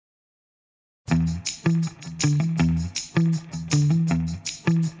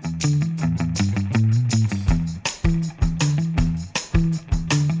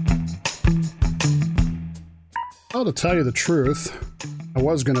to tell you the truth, I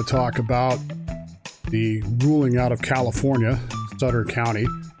was going to talk about the ruling out of California, Sutter County,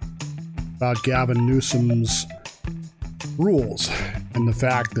 about Gavin Newsom's rules and the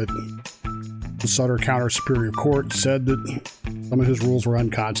fact that the Sutter County Superior Court said that some of his rules were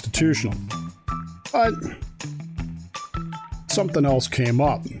unconstitutional. But something else came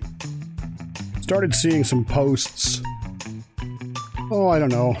up. Started seeing some posts, I don't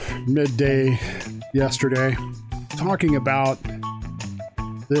know, midday yesterday, talking about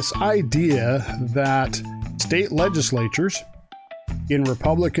this idea that state legislatures in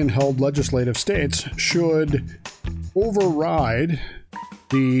Republican-held legislative states should override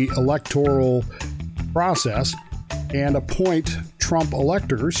the electoral process and appoint Trump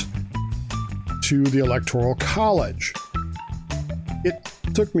electors to the Electoral College. It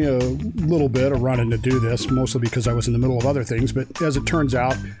took me a little bit of running to do this, mostly because I was in the middle of other things, but as it turns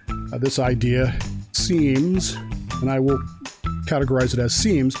out, this idea seems, and I will categorize it as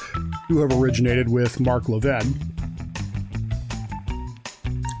seems, to have originated with Mark Levin,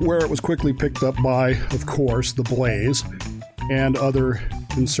 where it was quickly picked up by, of course, The Blaze and other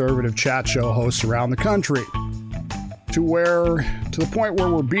conservative chat show hosts around the country, to the point where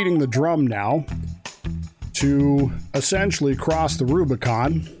we're beating the drum now to essentially cross the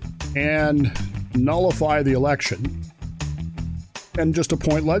Rubicon and nullify the election and just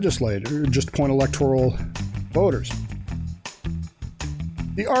appoint electoral voters.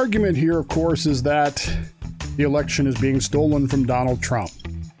 The argument here, of course, is that the election is being stolen from Donald Trump.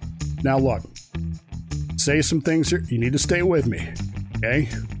 Now look, say some things here. You need to stay with me, okay?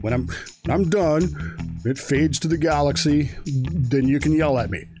 When I'm done, it fades to the galaxy, then you can yell at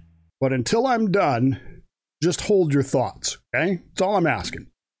me. But until I'm done, just hold your thoughts, okay? That's all I'm asking.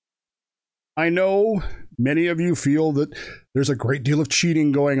 I know many of you feel that there's a great deal of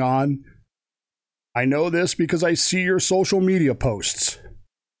cheating going on. I know this because I see your social media posts.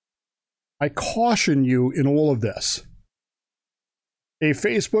 I caution you in all of this. A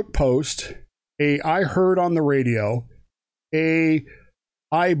Facebook post, I heard on the radio,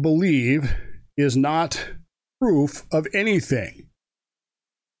 I believe is not proof of anything.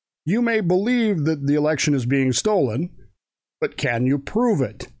 You may believe that the election is being stolen, but can you prove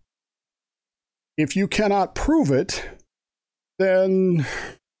it? If you cannot prove it, then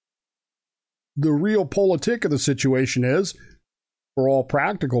the real politic of the situation is, for all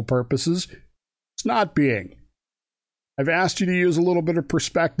practical purposes, it's not being. I've asked you to use a little bit of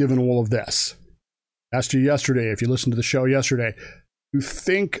perspective in all of this. I asked you yesterday, if you listened to the show yesterday, to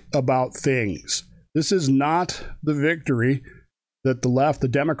think about things. This is not the victory that the left, the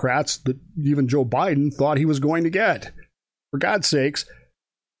Democrats, that even Joe Biden thought he was going to get. For God's sakes,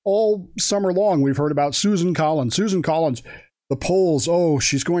 all summer long we've heard about Susan Collins. Susan Collins, the polls,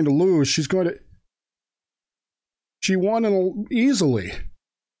 she's going to lose. She won easily.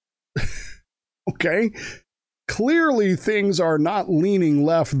 Okay? Clearly things are not leaning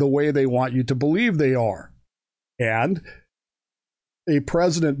left the way they want you to believe they are. And a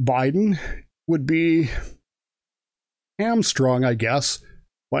President Biden would be hamstrung, I guess,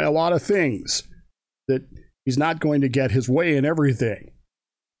 by a lot of things, that he's not going to get his way in everything.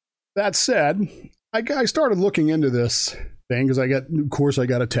 That said, I started looking into this thing because I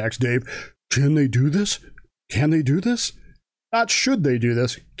got a text, Dave, can they do this? Can they do this? Not should they do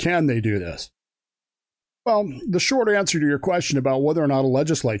this, can they do this? Well, the short answer to your question about whether or not a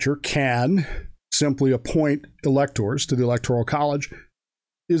legislature can simply appoint electors to the Electoral College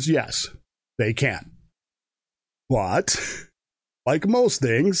is yes, they can. But, like most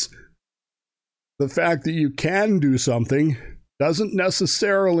things, the fact that you can do something doesn't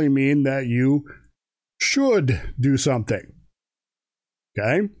necessarily mean that you should do something.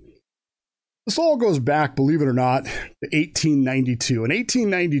 Okay? This all goes back, believe it or not, to 1892. In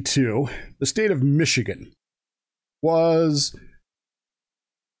 1892, the state of Michigan was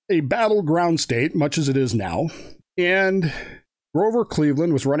a battleground state, much as it is now, and Grover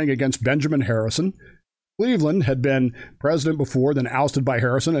Cleveland was running against Benjamin Harrison. Cleveland had been president before, then ousted by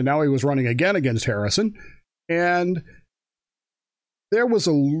Harrison, and now he was running again against Harrison. And there was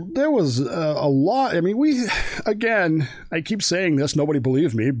a lot. I mean, I keep saying this, nobody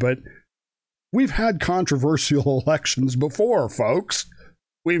believes me, but we've had controversial elections before, folks.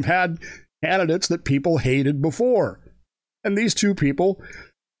 We've had candidates that people hated before. And these two people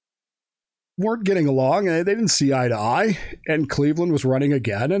weren't getting along, and they didn't see eye to eye, and Cleveland was running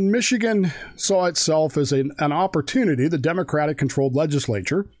again, and Michigan saw itself as an opportunity. The Democratic-controlled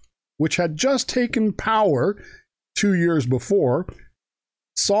legislature, which had just taken power 2 years before,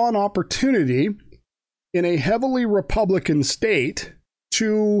 saw an opportunity in a heavily Republican state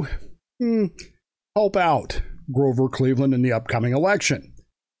to help out Grover Cleveland in the upcoming election.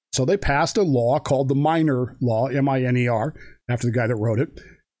 So they passed a law called the Minor Law, M-I-N-E-R, after the guy that wrote it.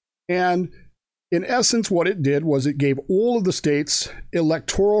 And in essence, what it did was it gave all of the states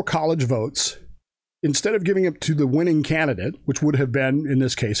electoral college votes. Instead of giving it to the winning candidate, which would have been, in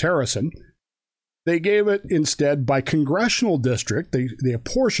this case, Harrison, they gave it instead by congressional district. They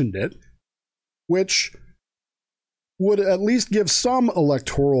apportioned it, which would at least give some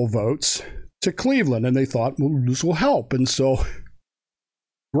electoral votes to Cleveland. And they thought, well, this will help. And so,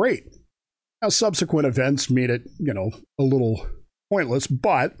 great. Now, subsequent events made it, a little pointless,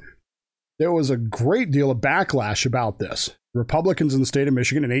 but there was a great deal of backlash about this. Republicans in the state of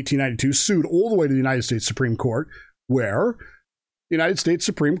Michigan in 1892 sued all the way to the United States Supreme Court, where the United States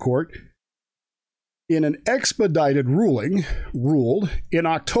Supreme Court, in an expedited ruling, ruled in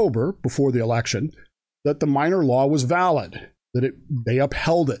October before the election that the minor law was valid, that they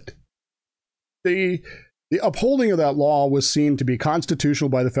upheld it. The upholding of that law was seen to be constitutional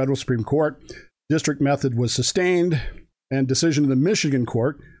by the federal Supreme Court. District method was sustained, and decision of the Michigan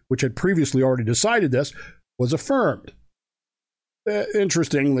court, which had previously already decided this, was affirmed.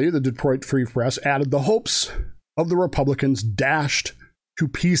 Interestingly, the Detroit Free Press added the hopes of the Republicans dashed to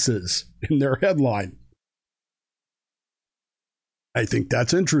pieces in their headline. I think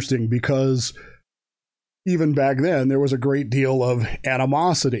that's interesting because even back then, there was a great deal of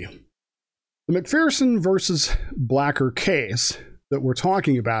animosity. The McPherson versus Blacker case that we're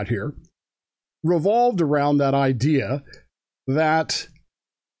talking about here revolved around that idea that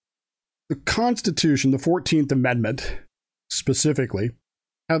the Constitution, the 14th Amendment, specifically,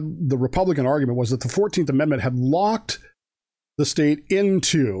 the Republican argument was that the 14th Amendment had locked the state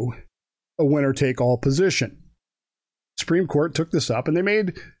into a winner-take-all position. Supreme Court took this up, and they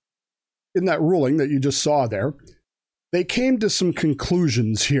made, in that ruling that you just saw there, they came to some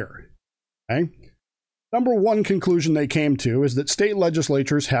conclusions here. Okay? Number one conclusion they came to is that state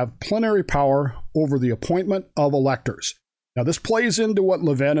legislatures have plenary power over the appointment of electors. Now, this plays into what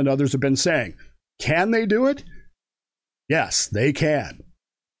Levin and others have been saying. Can they do it? Yes, they can.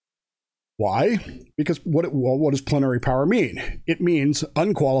 Why? Because what does plenary power mean? It means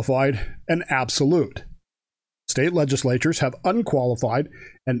unqualified and absolute. State legislatures have unqualified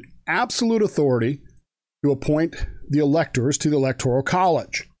and absolute authority to appoint the electors to the Electoral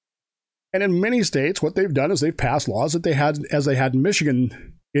College. And in many states, what they've done is they've passed laws that they had, as they had in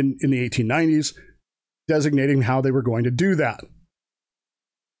Michigan in the 1890s, designating how they were going to do that.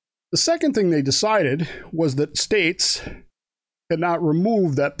 The second thing they decided was that states cannot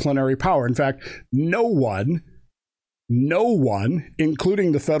remove that plenary power. In fact, no one,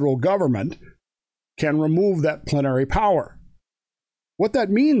 including the federal government, can remove that plenary power. What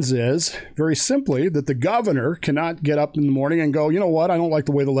that means is, very simply, that the governor cannot get up in the morning and go, you know what, I don't like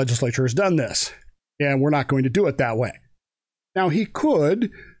the way the legislature has done this, and we're not going to do it that way. Now, he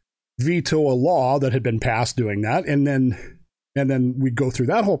could veto a law that had been passed doing that, and then we go through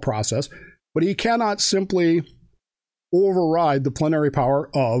that whole process, but he cannot simply override the plenary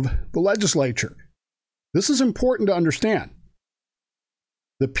power of the legislature. This is important to understand.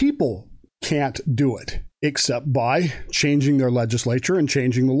 The people can't do it except by changing their legislature and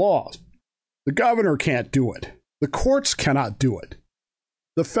changing the laws. The governor can't do it. The courts cannot do it.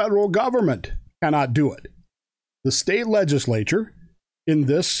 The federal government cannot do it. The state legislature, in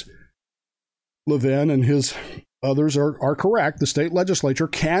this, Levin and his others are correct. The state legislature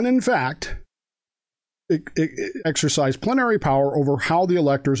can, in fact, exercise plenary power over how the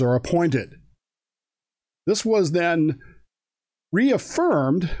electors are appointed. This was then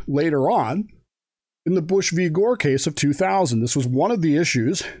reaffirmed later on in the Bush v. Gore case of 2000. This was one of the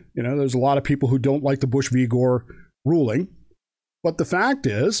issues. There's a lot of people who don't like the Bush v. Gore ruling, but the fact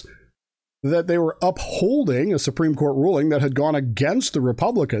is that they were upholding a Supreme Court ruling that had gone against the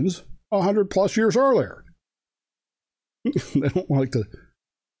Republicans 100 plus years earlier. They don't like to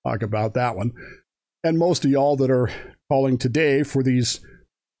talk about that one. And most of y'all that are calling today for these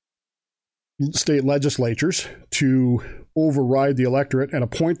state legislatures to override the electorate and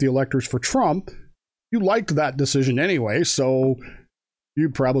appoint the electors for Trump, you liked that decision anyway, so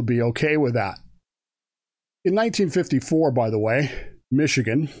you'd probably be okay with that. In 1954, by the way,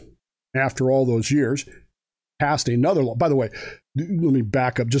 Michigan, after all those years, passed another law. By the way, let me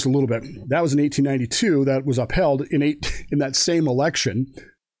back up just a little bit. That was in 1892. That was upheld in that same election.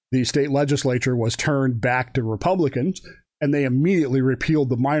 The state legislature was turned back to Republicans, and they immediately repealed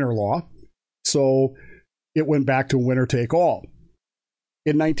the minor law. So it went back to winner take all.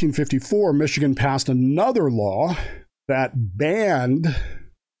 In 1954, Michigan passed another law that banned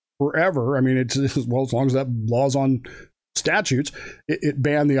forever. I mean, as long as that law's on statutes, it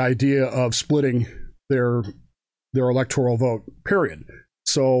banned the idea of splitting their their electoral vote, period.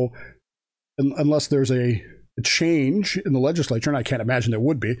 So unless there's a change in the legislature, and I can't imagine there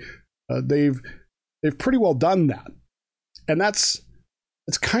would be, they've pretty well done that. And that's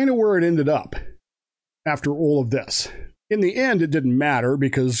kind of where it ended up after all of this. In the end, it didn't matter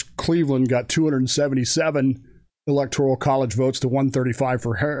because Cleveland got 277 electoral college votes to 135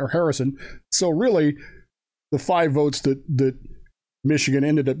 for Harrison. So really, the 5 votes that Michigan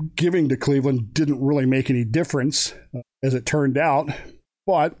ended up giving to Cleveland didn't really make any difference, as it turned out.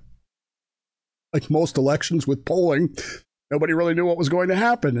 But like most elections with polling, nobody really knew what was going to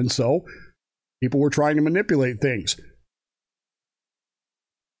happen. And so people were trying to manipulate things,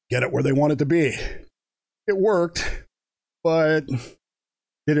 get it where they want it to be. It worked, but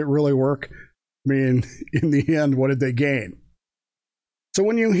did it really work? I mean, in the end, what did they gain? So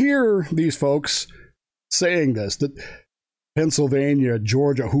when you hear these folks saying this, that Pennsylvania,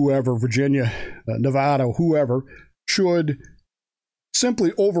 Georgia, whoever, Virginia, Nevada, whoever, should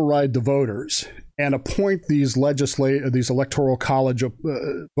simply override the voters and appoint these electoral college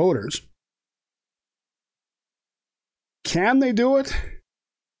voters, can they do it?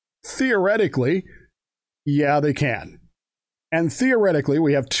 Theoretically, yeah, they can. And theoretically,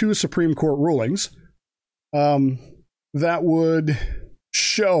 we have 2 Supreme Court rulings that would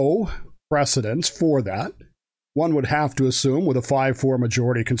show precedence for that. One would have to assume, with a 5-4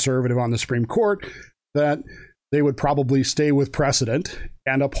 majority conservative on the Supreme Court, that they would probably stay with precedent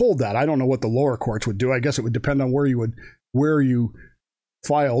and uphold that. I don't know what the lower courts would do. I guess it would depend on where you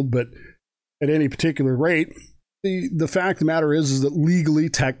filed, but at any particular rate, the fact of the matter is that legally,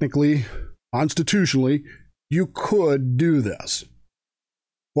 technically, constitutionally, you could do this.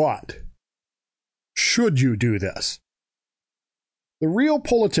 But should you do this? The real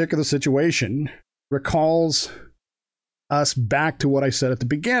politic of the situation recalls us back to what I said at the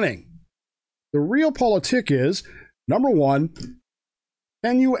beginning. The real politic is, number one,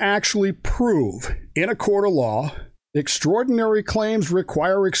 can you actually prove in a court of law extraordinary claims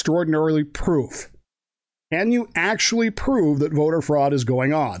require extraordinary proof? Can you actually prove that voter fraud is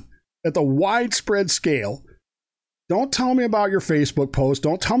going on at the widespread scale? Don't tell me about your Facebook post.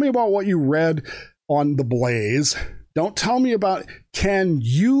 Don't tell me about what you read on The Blaze. Don't tell me about, can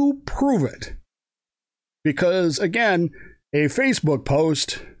you prove it? Because, again, a Facebook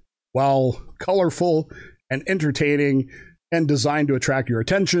post, while colorful and entertaining and designed to attract your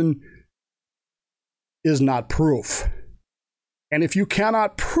attention, is not proof. And if you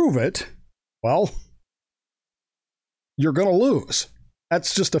cannot prove it, well, you're going to lose.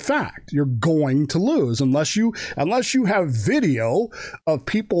 That's just a fact. You're going to lose unless you have video of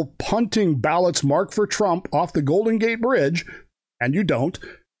people punting ballots marked for Trump off the Golden Gate Bridge, and you don't,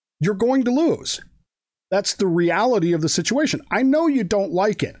 you're going to lose. That's the reality of the situation. I know you don't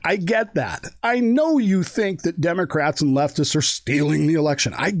like it. I get that. I know you think that Democrats and leftists are stealing the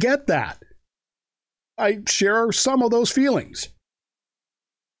election. I get that. I share some of those feelings.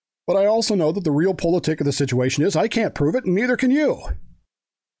 But I also know that the real politic of the situation is I can't prove it, and neither can you.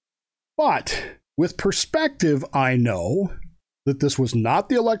 But with perspective, I know that this was not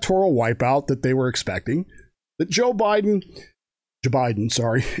the electoral wipeout that they were expecting, that Joe Biden,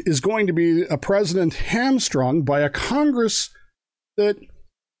 is going to be a president hamstrung by a Congress that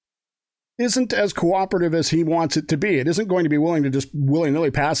isn't as cooperative as he wants it to be. It isn't going to be willing to just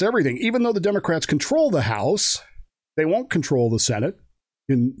willy-nilly pass everything. Even though the Democrats control the House, they won't control the Senate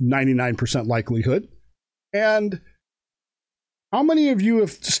in 99% likelihood. And how many of you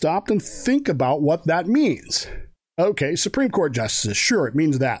have stopped and think about what that means? Okay, Supreme Court justices, sure, it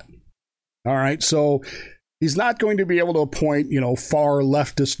means that. All right, so he's not going to be able to appoint, far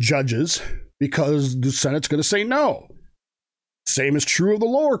leftist judges because the Senate's going to say no. Same is true of the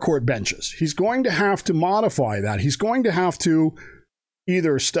lower court benches. He's going to have to modify that. He's going to have to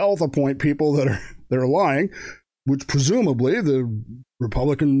either stealth appoint people that are lying, which presumably the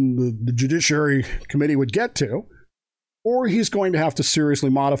the Judiciary Committee would get to, or he's going to have to seriously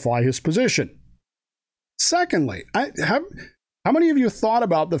modify his position. Secondly, how many of you thought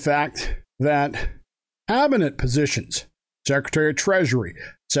about the fact that cabinet positions, Secretary of Treasury,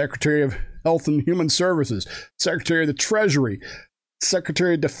 Secretary of Health and Human Services, Secretary of the Treasury,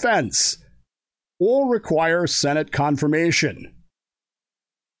 Secretary of Defense, all require Senate confirmation?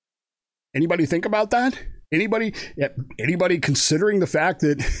 Anybody think about that? Anybody considering the fact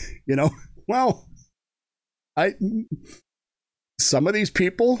that, some of these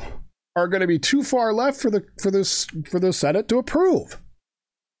people are going to be too far left for the Senate to approve,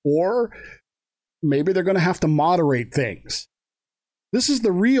 or maybe they're going to have to moderate things. This is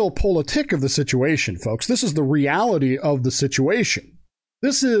the real politic of the situation, folks. This is the reality of the situation.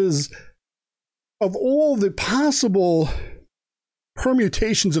 This is of all the possible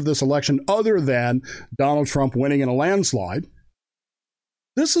permutations of this election, other than Donald Trump winning in a landslide,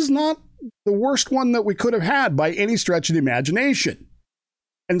 this is not the worst one that we could have had by any stretch of the imagination.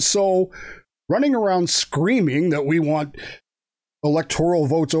 And so running around screaming that we want electoral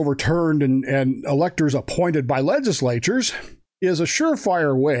votes overturned and electors appointed by legislatures is a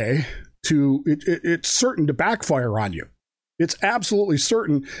surefire way to, it's certain to backfire on you. It's absolutely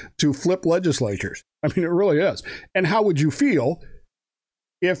certain to flip legislatures. I mean, it really is. And how would you feel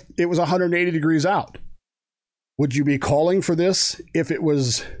if it was 180 degrees out? Would you be calling for this if it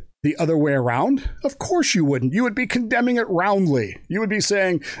was the other way around? Of course you wouldn't. You would be condemning it roundly. You would be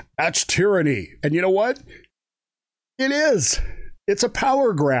saying, that's tyranny. And you know what? It is. It's a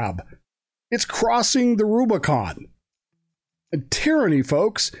power grab. It's crossing the Rubicon. And tyranny,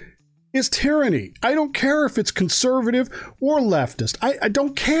 folks, is tyranny. I don't care if it's conservative or leftist. I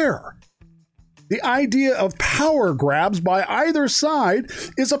don't care. The idea of power grabs by either side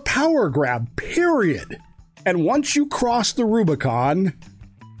is a power grab, period. And once you cross the Rubicon,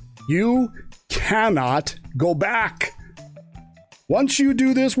 you cannot go back. Once you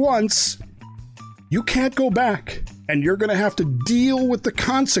do this once, you can't go back, and you're going to have to deal with the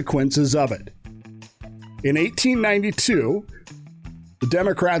consequences of it. In 1892, the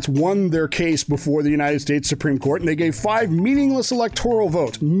Democrats won their case before the United States Supreme Court, and they gave 5 meaningless electoral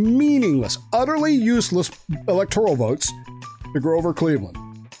votes, meaningless, utterly useless electoral votes to Grover Cleveland,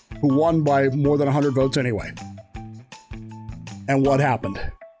 who won by more than 100 votes anyway. And what happened?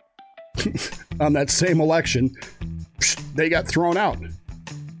 On that same election, they got thrown out.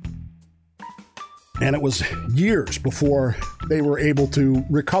 And it was years before they were able to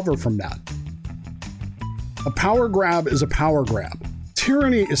recover from that. A power grab is a power grab.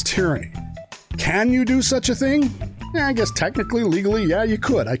 Tyranny is tyranny. Can you do such a thing? Yeah, I guess technically, legally, yeah, you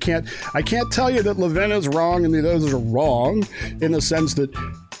could. I can't tell you that Levin is wrong and the others are wrong in the sense that,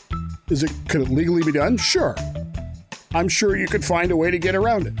 could it legally be done? Sure. I'm sure you could find a way to get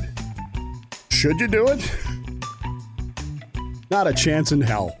around it. Should you do it? Not a chance in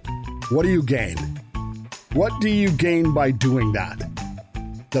hell. What do you gain? What do you gain by doing that?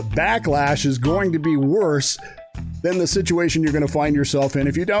 The backlash is going to be worse than the situation you're going to find yourself in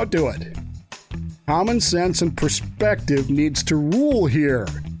if you don't do it. Common sense and perspective needs to rule here.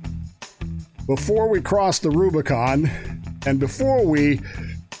 Before we cross the Rubicon, and before we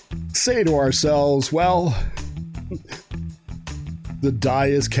say to ourselves, well, the die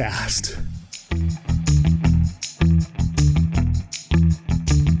is cast.